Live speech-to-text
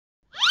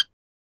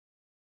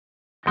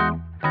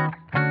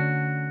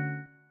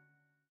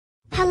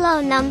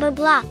Hello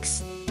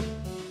Numberblocks!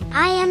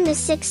 I am the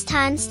 6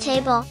 times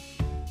table.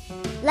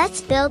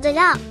 Let's build it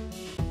up.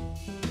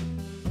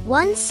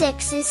 1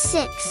 6 is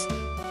 6.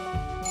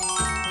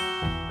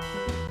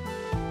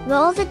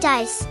 Roll the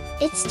dice,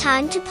 it's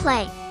time to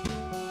play.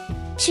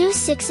 2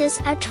 6s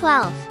are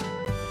 12.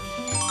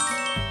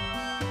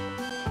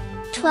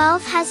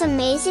 12 has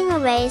amazing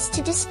arrays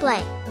to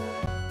display.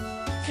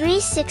 3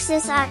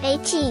 6s are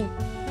 18.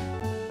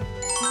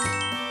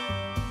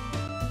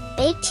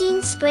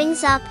 18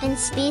 springs up and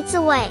speeds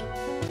away.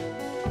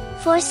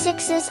 4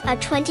 6s are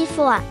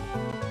 24.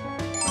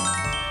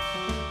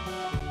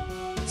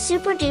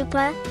 Super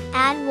duper,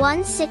 add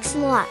 1 6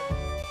 more.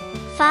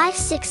 5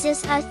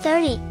 6s are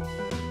 30.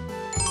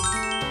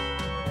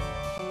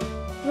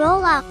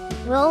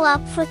 Roll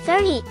up for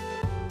 30.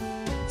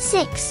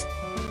 6,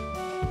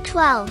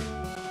 12,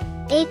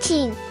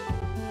 18,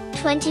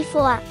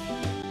 24,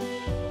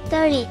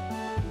 30.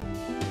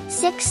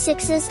 6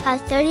 6s are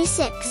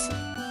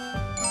 36.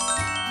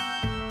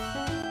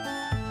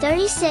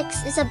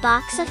 36 is a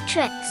box of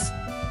tricks.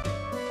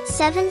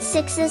 7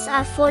 6s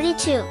are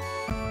 42.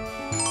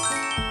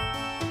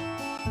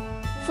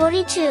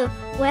 42,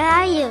 where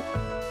are you?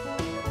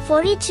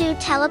 42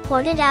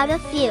 teleported out of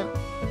view.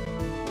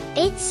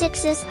 8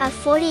 6s are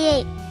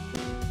 48.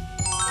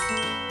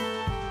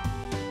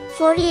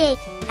 48,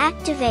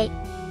 activate.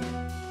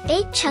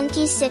 8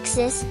 chunky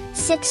 6s,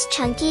 6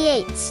 chunky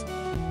 8s.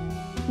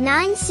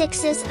 9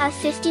 6s are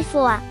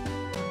 54.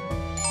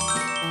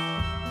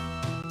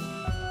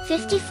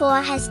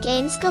 54 has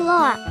games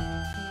galore.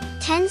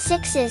 10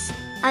 6s,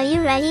 are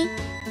you ready?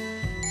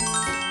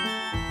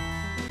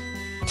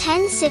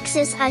 10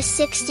 6s are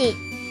 60.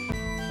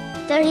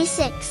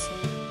 36.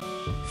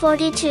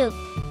 42.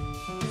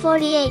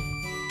 48.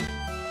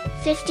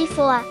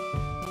 54.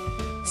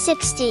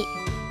 60.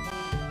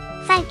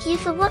 Thank you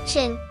for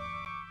watching.